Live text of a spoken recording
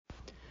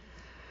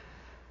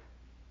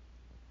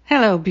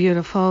Hello,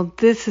 beautiful.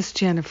 This is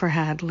Jennifer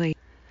Hadley.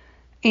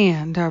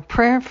 And our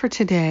prayer for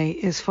today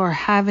is for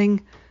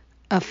having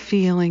a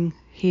feeling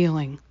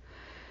healing.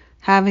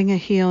 Having a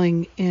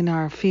healing in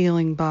our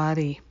feeling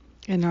body,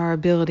 in our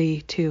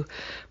ability to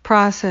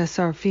process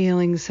our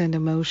feelings and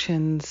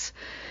emotions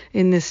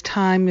in this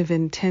time of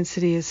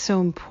intensity is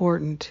so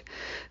important.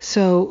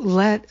 So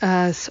let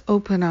us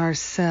open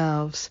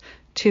ourselves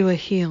to a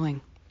healing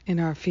in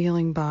our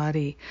feeling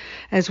body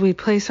as we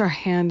place our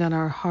hand on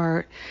our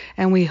heart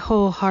and we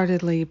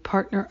wholeheartedly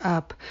partner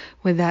up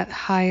with that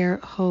higher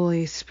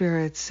Holy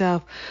Spirit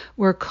self.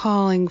 We're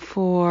calling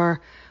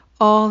for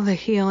all the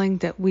healing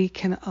that we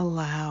can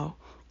allow.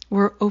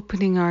 We're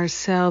opening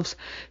ourselves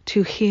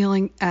to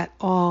healing at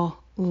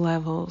all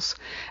levels.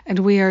 And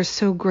we are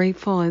so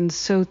grateful and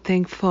so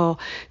thankful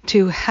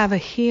to have a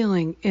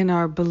healing in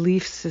our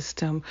belief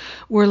system.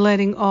 We're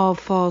letting all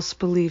false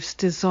beliefs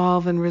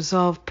dissolve and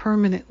resolve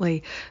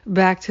permanently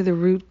back to the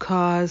root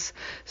cause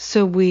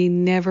so we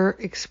never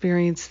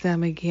experience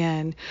them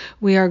again.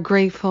 We are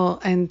grateful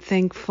and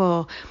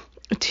thankful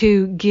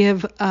to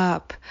give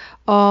up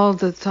all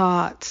the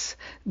thoughts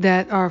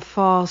that are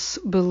false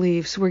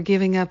beliefs. We're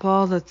giving up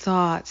all the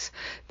thoughts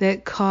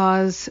that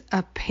cause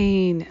a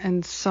pain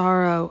and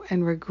sorrow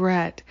and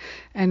regret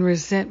and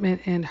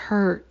resentment and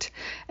hurt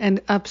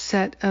and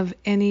upset of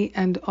any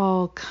and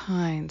all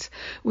kinds.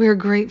 We're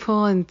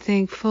grateful and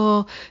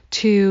thankful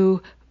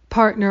to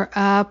partner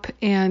up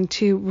and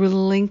to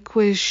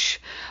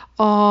relinquish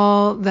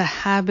all the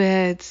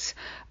habits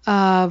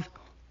of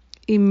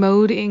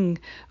emoting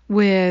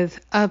with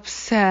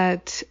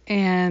upset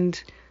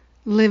and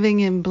living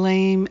in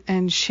blame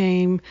and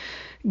shame,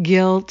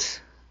 guilt,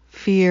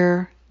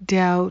 fear,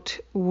 doubt,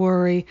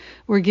 worry.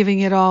 We're giving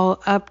it all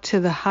up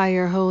to the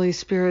higher Holy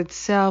Spirit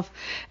self,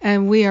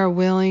 and we are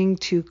willing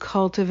to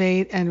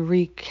cultivate and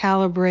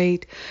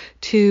recalibrate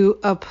to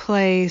a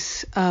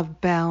place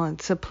of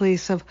balance, a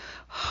place of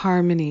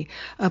harmony,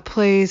 a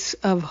place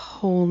of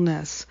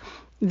wholeness.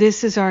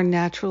 This is our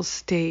natural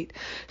state.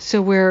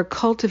 So we're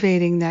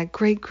cultivating that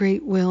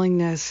great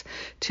willingness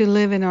to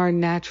live in our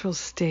natural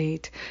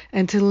state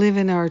and to live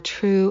in our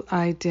true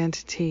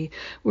identity.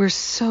 We're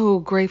so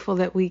grateful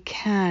that we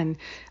can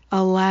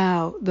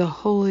allow the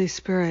Holy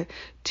Spirit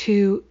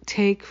to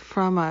take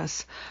from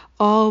us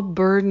all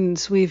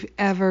burdens we've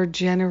ever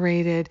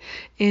generated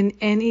in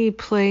any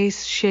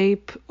place,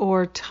 shape,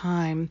 or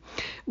time.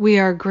 We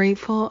are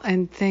grateful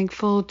and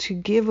thankful to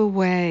give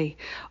away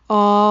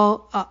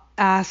all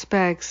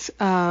aspects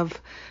of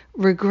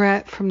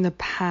regret from the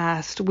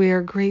past. We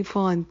are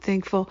grateful and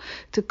thankful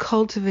to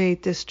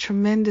cultivate this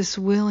tremendous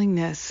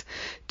willingness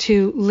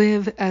to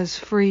live as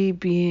free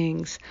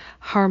beings,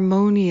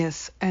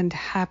 harmonious and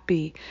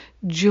happy,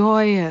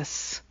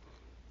 joyous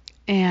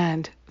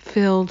and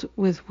filled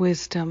with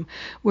wisdom.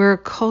 We're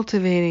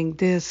cultivating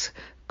this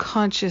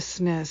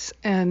consciousness,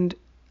 and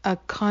a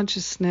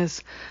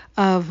consciousness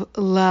of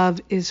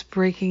love is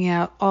breaking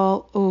out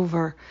all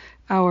over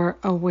our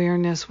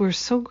awareness. We're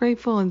so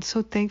grateful and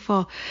so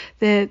thankful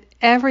that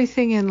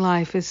everything in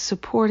life is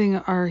supporting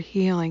our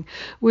healing.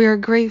 We are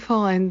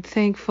grateful and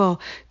thankful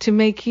to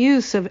make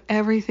use of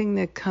everything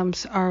that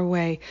comes our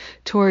way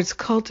towards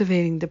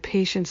cultivating the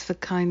patience, the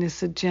kindness,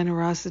 the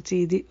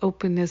generosity, the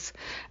openness,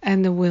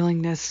 and the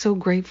willingness. So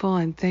grateful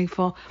and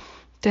thankful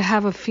to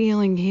have a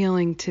feeling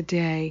healing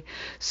today.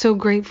 So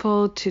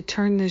grateful to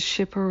turn this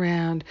ship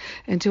around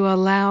and to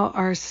allow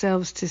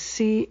ourselves to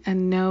see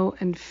and know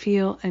and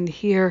feel and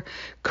hear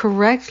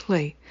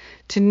correctly,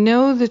 to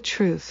know the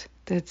truth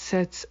that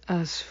sets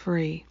us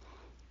free.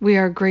 We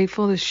are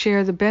grateful to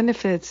share the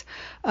benefits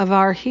of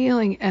our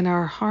healing and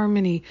our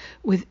harmony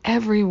with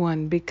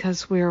everyone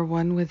because we are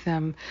one with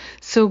them.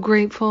 So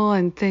grateful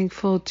and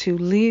thankful to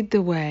lead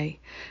the way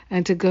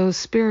and to go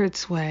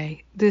Spirit's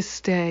way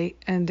this day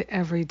and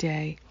every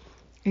day.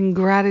 In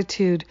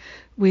gratitude,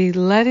 we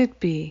let it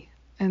be,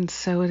 and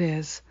so it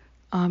is.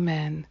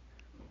 Amen.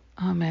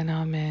 Amen.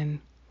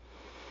 Amen.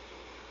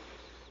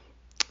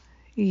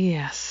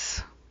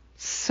 Yes.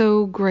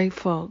 So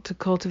grateful to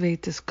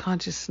cultivate this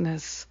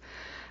consciousness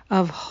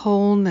of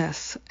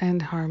wholeness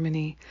and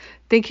harmony.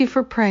 Thank you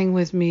for praying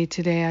with me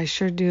today. I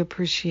sure do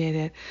appreciate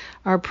it.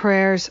 Our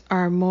prayers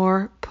are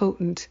more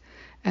potent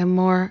and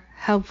more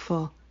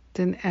helpful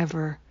than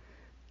ever.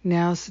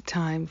 Now's the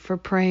time for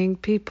praying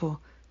people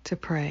to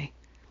pray.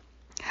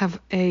 Have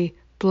a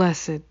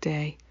blessed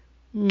day.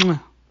 Mwah.